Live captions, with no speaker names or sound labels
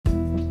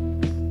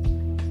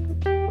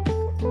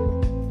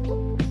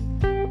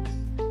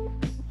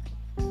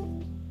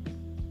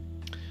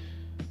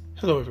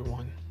Hello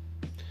everyone.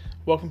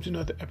 Welcome to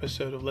another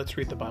episode of Let's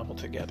Read the Bible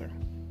Together.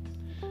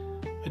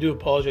 I do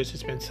apologize,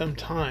 it's been some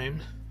time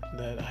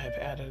that I have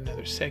added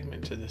another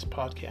segment to this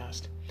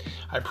podcast.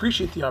 I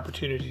appreciate the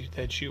opportunity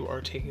that you are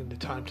taking the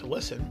time to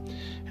listen,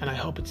 and I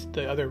hope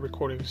the other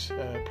recordings,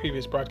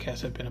 previous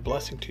broadcasts have been a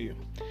blessing to you.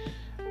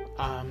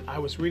 I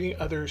was reading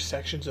other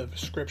sections of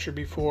scripture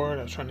before, and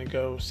I was trying to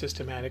go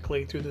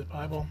systematically through the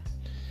Bible,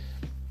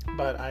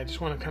 but I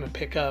just want to kind of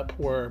pick up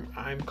where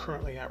I'm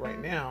currently at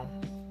right now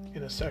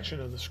in a section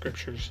of the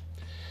scriptures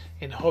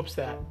in hopes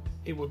that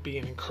it would be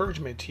an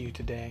encouragement to you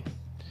today.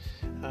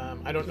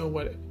 I don't know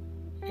what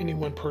any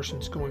one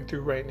person's going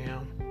through right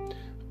now,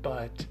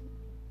 but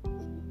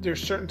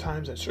there's certain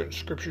times that certain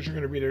scriptures you're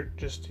going to read are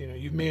just,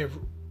 you may have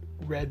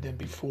read them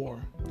before,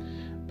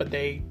 but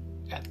they,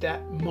 at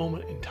that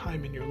moment in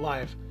time in your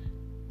life,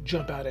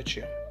 jump out at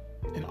you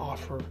and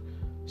offer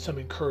some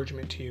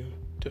encouragement to you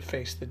to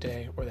face the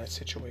day or that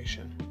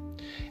situation.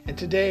 And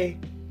today,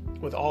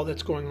 with all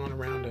that's going on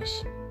around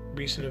us,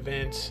 recent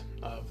events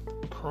of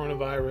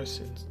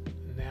coronavirus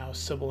and now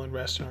civil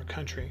unrest in our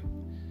country,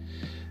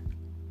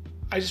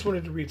 I just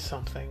wanted to read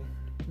something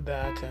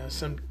that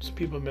some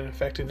people have been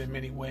affected in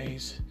many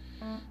ways.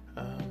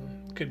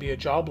 Could be a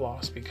job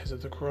loss because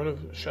of the corona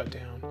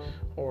shutdown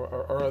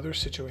or other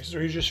situations,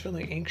 or you're just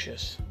feeling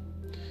anxious.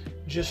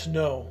 Just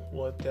know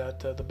what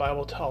that the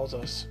Bible tells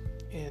us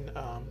in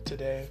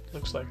today.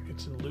 Looks like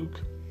it's in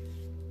Luke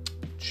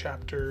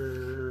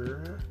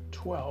chapter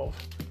 12.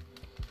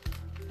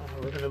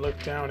 We're going to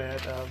look down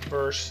at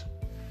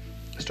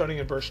starting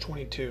in verse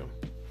 22.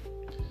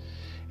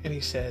 And he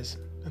says,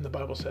 and the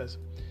Bible says,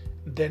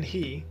 "Then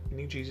he,"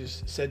 meaning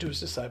Jesus, "said to his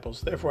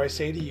disciples, 'Therefore I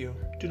say to you,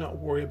 do not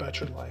worry about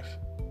your life,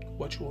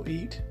 what you will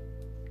eat,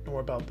 nor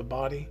about the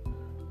body,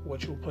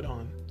 what you will put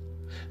on.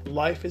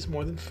 Life is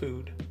more than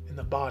food, and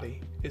the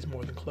body is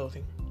more than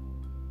clothing.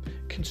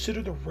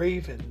 Consider the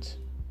ravens,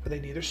 for they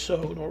neither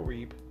sow nor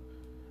reap,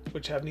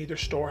 which have neither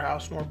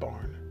storehouse nor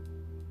barn.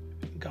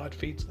 God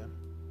feeds them.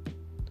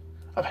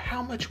 Of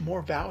how much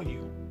more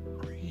value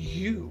are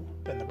you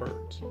than the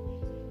birds?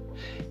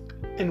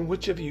 And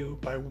which of you,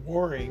 by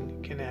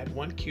worrying, can add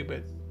 1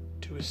 cubit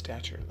to his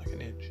stature, like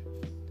an inch,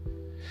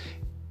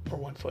 or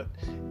 1 foot?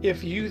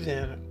 If you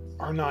then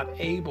are not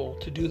able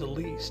to do the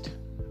least,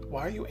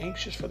 why are you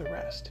anxious for the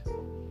rest?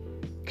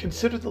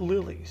 Consider the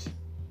lilies,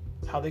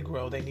 how they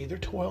grow. They neither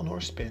toil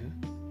nor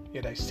spin.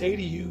 Yet I say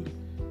to you,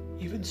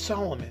 even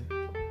Solomon,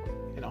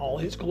 in all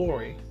his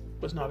glory,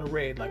 was not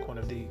arrayed like one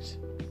of these.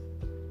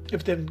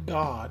 If then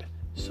God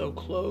so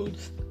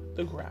clothes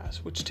the grass,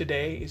 which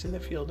today is in the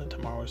field and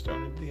tomorrow is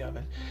thrown into the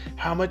oven,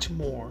 how much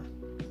more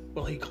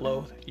will he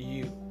clothe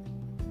you,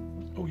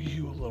 O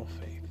you of little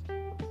faith?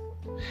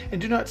 And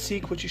do not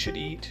seek what you should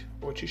eat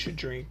or what you should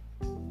drink,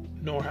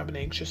 nor have an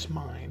anxious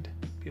mind."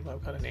 People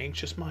have got an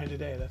anxious mind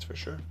today, that's for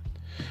sure.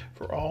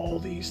 "For all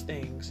these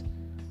things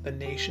the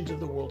nations of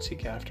the world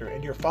seek after,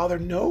 and your Father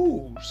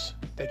knows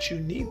that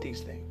you need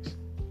these things.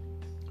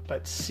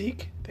 But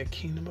seek the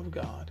kingdom of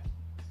God,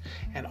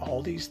 and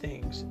all these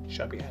things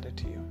shall be added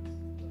to you.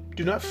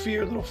 Do not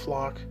fear, little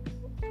flock,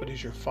 for it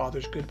is your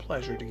Father's good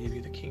pleasure to give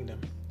you the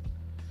kingdom.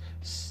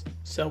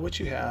 Sell what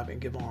you have and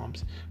give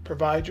alms.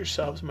 Provide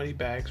yourselves money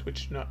bags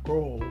which do not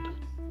grow old,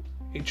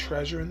 a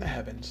treasure in the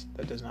heavens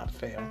that does not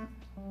fail,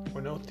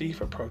 where no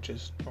thief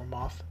approaches nor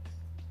moth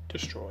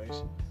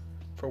destroys.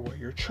 For where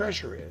your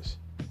treasure is,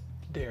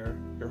 there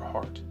your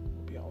heart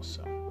will be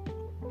also."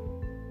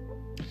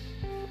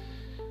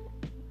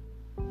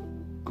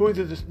 Going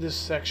through this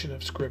section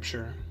of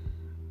scripture,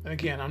 and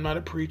again, I'm not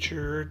a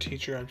preacher or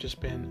teacher. I've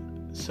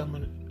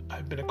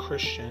been a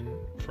Christian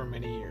for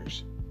many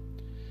years,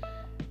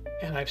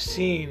 and I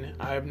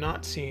have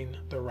not seen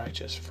the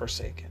righteous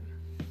forsaken,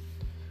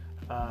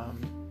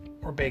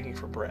 or begging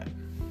for bread.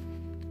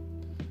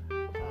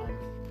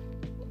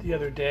 The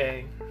other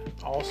day,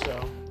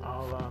 also,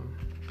 I'll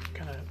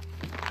kind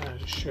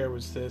of share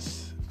was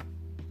this.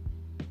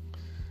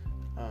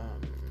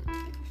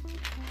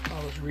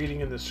 I was reading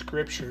in the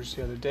scriptures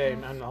the other day,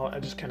 and I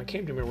just kind of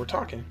came to me. We're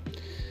talking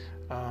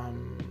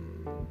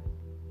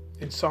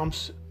in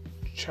Psalms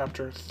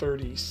chapter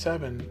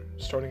 37,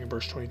 starting in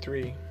verse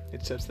 23.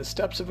 It says, "The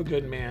steps of a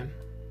good man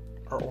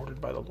are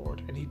ordered by the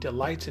Lord, and he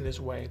delights in his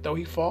way. Though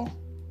he fall,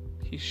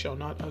 he shall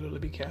not utterly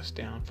be cast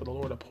down, for the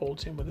Lord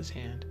upholds him with his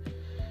hand."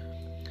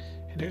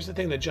 And here's the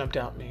thing that jumped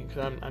out at me,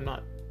 because I'm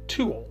not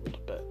too old,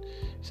 but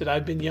it said,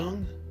 "I've been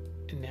young,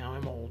 and now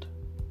I'm old.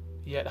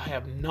 Yet I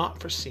have not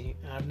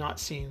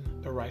seen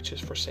the righteous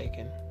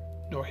forsaken,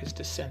 nor his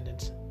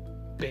descendants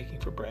begging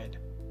for bread.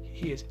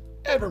 He is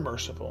ever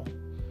merciful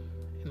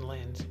and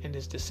lends, and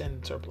his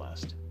descendants are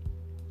blessed."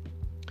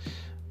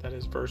 That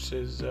is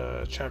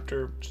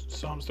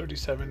Psalms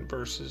 37,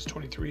 verses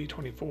 23,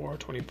 24,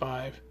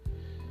 25,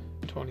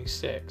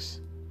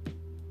 26.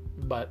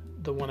 But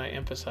the one I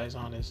emphasize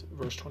on is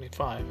verse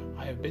 25.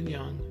 "I have been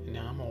young, and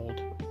now I'm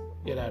old.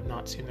 Yet I have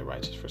not seen the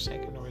righteous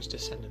forsaken, nor his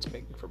descendants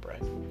begging for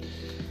bread."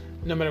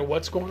 No matter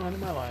what's going on in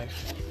my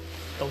life,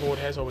 the Lord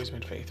has always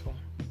been faithful.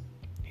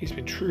 He's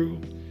been true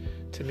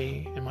to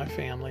me and my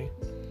family.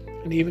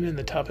 And even in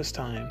the toughest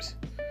times,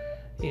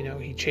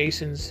 he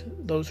chastens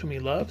those whom he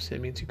loves. It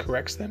means he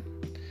corrects them.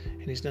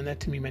 And he's done that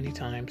to me many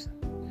times.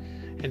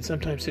 And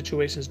sometimes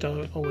situations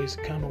don't always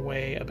come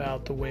away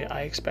about the way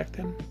I expect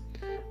them,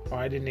 or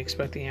I didn't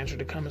expect the answer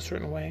to come a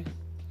certain way.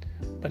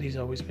 But he's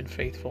always been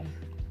faithful.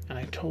 And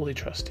I totally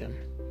trust him,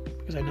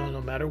 because I know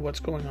no matter what's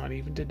going on,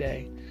 even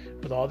today,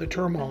 with all the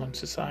turmoil in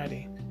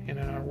society and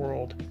in our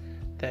world,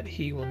 that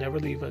he will never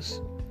leave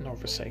us nor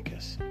forsake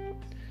us.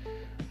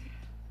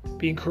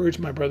 Be encouraged,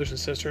 my brothers and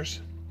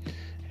sisters,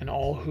 and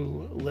all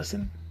who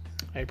listen.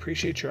 I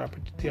appreciate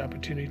the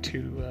opportunity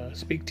to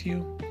speak to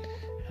you,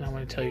 and I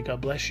want to tell you God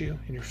bless you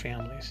and your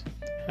families.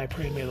 And I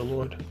pray may the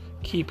Lord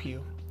keep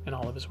you in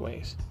all of his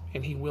ways,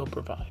 and he will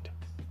provide.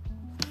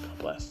 God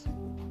bless.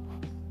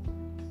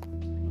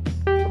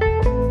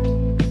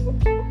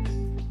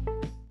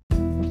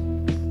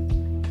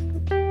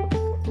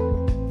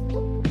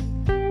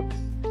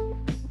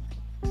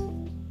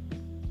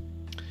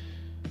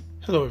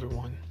 Hello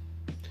everyone.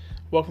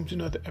 Welcome to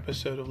another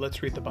episode of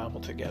Let's Read the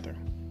Bible Together.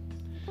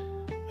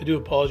 I do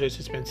apologize,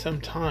 it's been some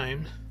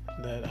time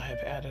that I have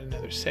added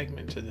another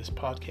segment to this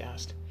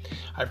podcast.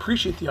 I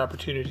appreciate the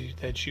opportunity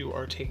that you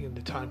are taking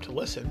the time to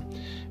listen,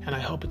 and I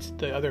hope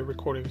the other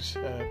recordings,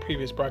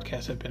 previous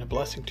broadcasts have been a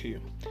blessing to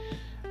you.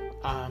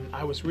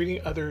 I was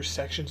reading other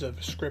sections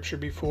of scripture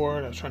before,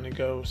 and I was trying to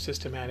go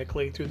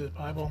systematically through the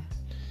Bible,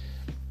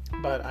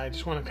 but I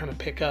just want to kind of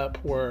pick up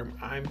where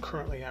I'm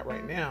currently at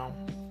right now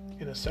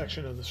in a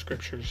section of the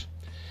scriptures,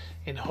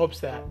 in hopes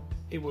that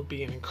it would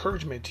be an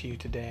encouragement to you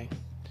today.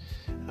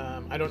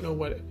 I don't know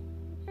what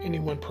any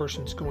one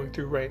person's going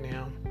through right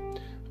now,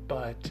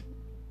 but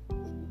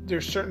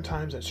there's certain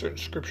times that certain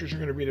scriptures you're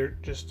going to read are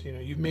just,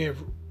 you may have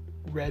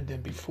read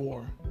them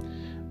before,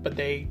 but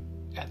they,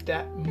 at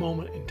that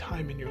moment in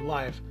time in your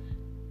life,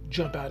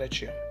 jump out at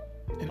you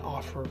and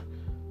offer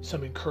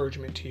some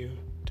encouragement to you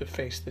to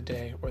face the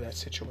day or that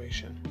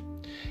situation.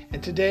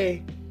 And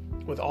today,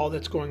 with all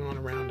that's going on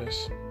around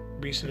us,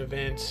 recent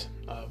events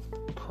of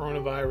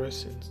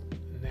coronavirus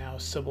and now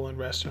civil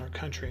unrest in our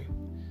country,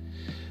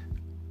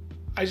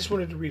 I just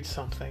wanted to read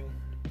something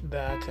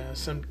that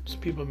some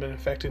people have been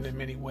affected in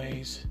many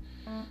ways.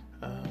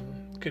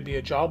 Could be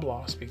a job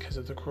loss because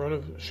of the corona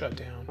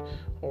shutdown,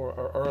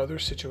 or other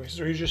situations,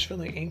 or you're just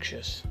feeling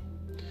anxious.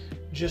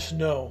 Just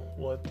know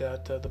what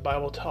that the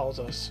Bible tells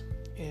us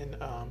in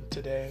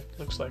today.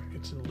 Looks like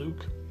it's in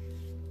Luke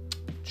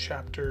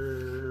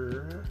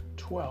chapter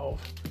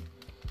 12.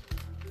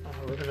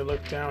 We're going to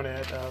look down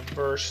at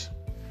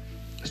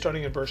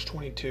starting in verse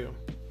 22.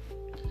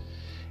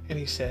 And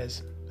he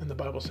says, and the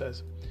Bible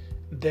says,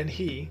 "Then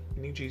he,"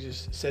 meaning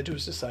Jesus, "said to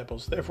his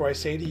disciples, 'Therefore I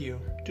say to you,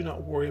 do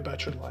not worry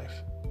about your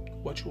life,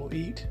 what you will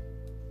eat,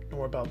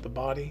 nor about the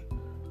body,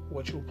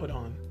 what you will put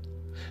on.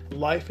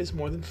 Life is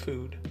more than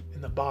food,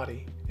 and the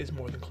body is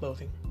more than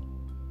clothing.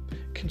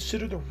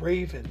 Consider the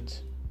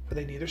ravens, for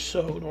they neither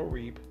sow nor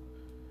reap,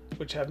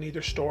 which have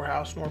neither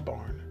storehouse nor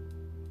barn.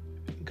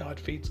 God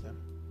feeds them.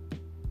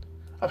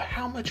 Of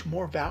how much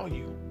more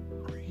value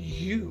are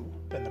you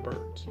than the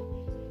birds?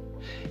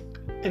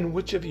 And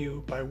which of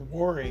you, by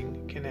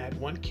worrying, can add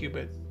 1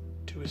 cubit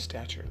to his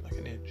stature, like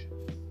an inch,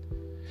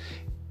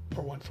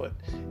 or 1 foot?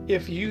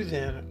 If you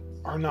then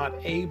are not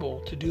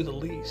able to do the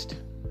least,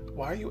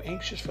 why are you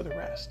anxious for the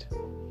rest?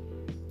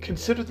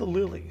 Consider the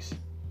lilies,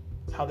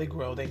 how they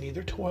grow. They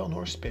neither toil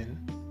nor spin.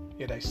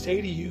 Yet I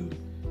say to you,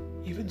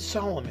 even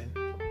Solomon,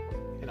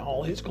 in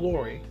all his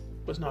glory,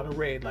 was not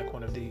arrayed like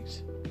one of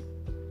these.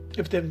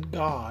 If then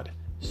God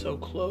so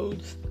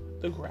clothes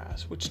the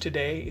grass, which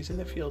today is in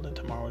the field and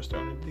tomorrow is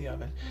thrown into the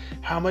oven,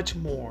 how much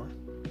more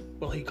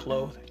will he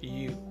clothe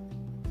you,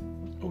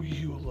 O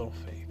you of little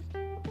faith?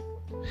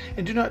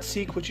 And do not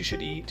seek what you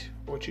should eat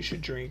or what you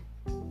should drink,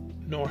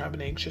 nor have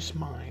an anxious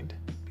mind."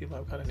 People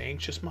have got an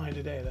anxious mind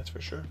today, that's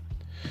for sure.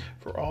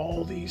 "For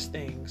all these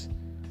things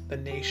the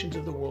nations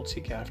of the world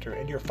seek after,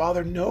 and your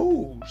Father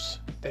knows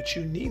that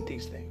you need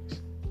these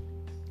things.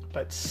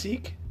 But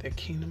seek the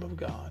kingdom of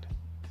God,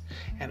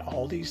 and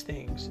all these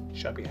things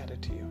shall be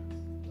added to you.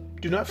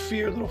 Do not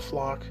fear, little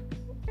flock,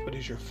 for it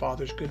is your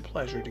Father's good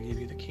pleasure to give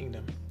you the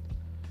kingdom.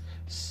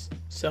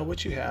 Sell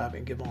what you have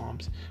and give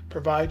alms.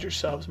 Provide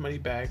yourselves money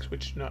bags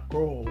which do not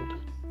grow old,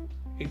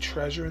 a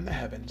treasure in the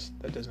heavens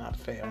that does not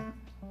fail,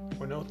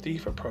 where no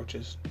thief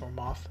approaches nor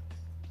moth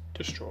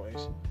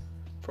destroys.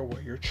 For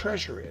where your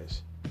treasure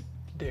is,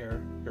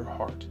 there your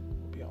heart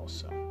will be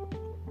also."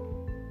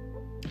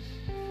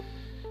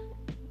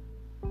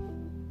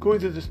 Going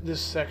through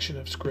this section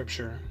of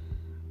scripture,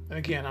 and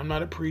again, I'm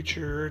not a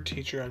preacher or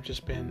teacher. I've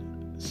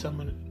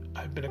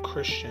been a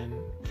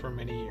Christian for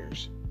many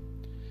years.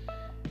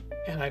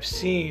 And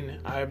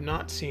I have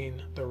not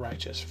seen the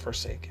righteous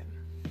forsaken,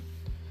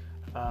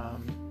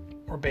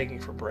 or begging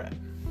for bread.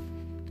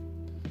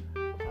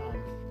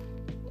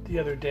 The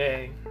other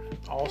day,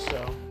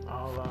 also,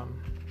 I'll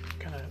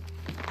kind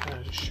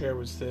of share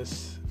was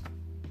this.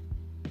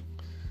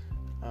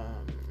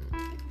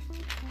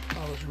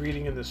 I was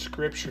reading in the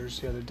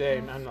scriptures the other day,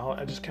 and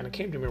I just kind of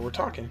came to me. We're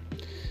talking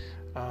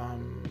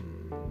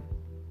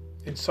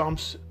in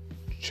Psalms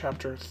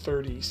chapter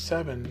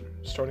 37,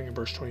 starting in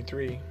verse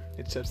 23,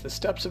 it says, "The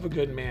steps of a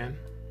good man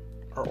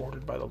are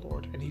ordered by the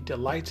Lord, and he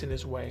delights in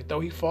his way. Though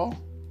he fall,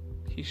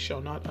 he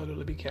shall not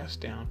utterly be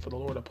cast down, for the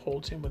Lord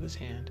upholds him with his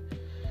hand."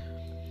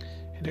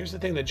 And here's the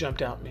thing that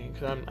jumped out at me,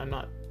 because I'm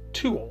not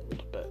too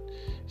old, but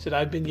it said,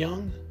 "I've been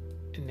young,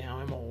 and now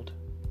I'm old.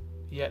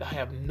 Yet I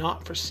have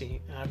not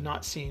seen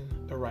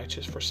the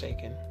righteous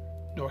forsaken,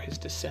 nor his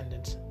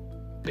descendants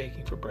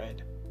begging for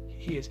bread.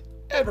 He is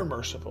ever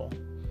merciful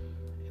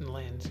and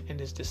lends, and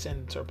his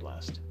descendants are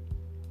blessed."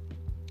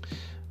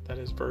 That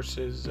is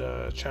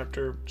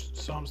chapter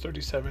Psalms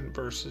 37,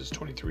 verses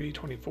 23,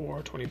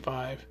 24,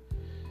 25,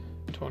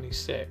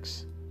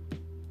 26.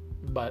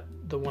 But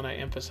the one I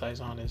emphasize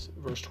on is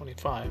verse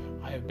 25.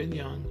 "I have been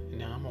young, and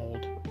now I'm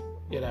old.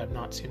 Yet I have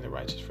not seen the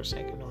righteous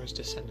forsaken, nor his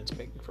descendants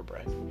begging for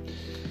bread."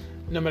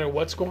 No matter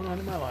what's going on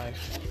in my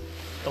life,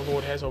 the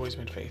Lord has always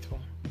been faithful.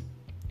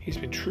 He's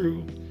been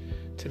true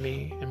to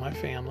me and my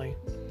family.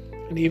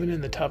 And even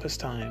in the toughest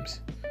times,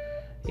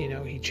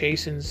 he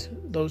chastens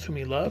those whom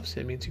he loves.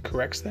 It means he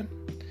corrects them.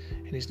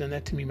 And he's done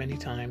that to me many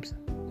times.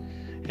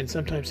 And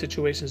sometimes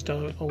situations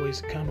don't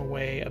always come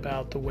away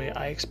about the way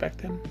I expect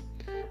them,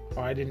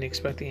 or I didn't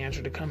expect the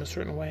answer to come a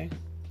certain way.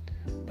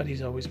 But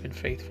he's always been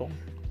faithful.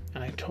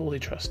 And I totally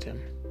trust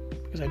him,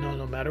 because I know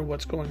no matter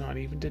what's going on,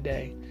 even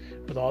today,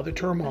 with all the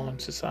turmoil in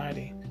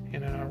society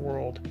and in our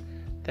world,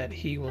 that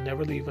he will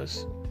never leave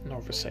us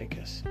nor forsake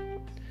us.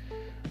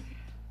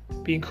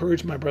 Be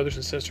encouraged, my brothers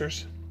and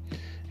sisters,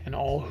 and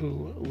all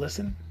who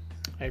listen.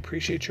 I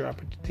appreciate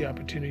the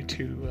opportunity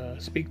to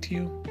speak to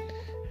you,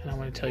 and I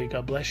want to tell you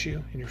God bless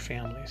you and your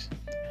families.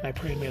 And I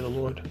pray may the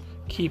Lord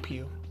keep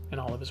you in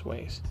all of his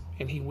ways,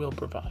 and he will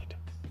provide.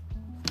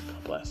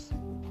 God bless.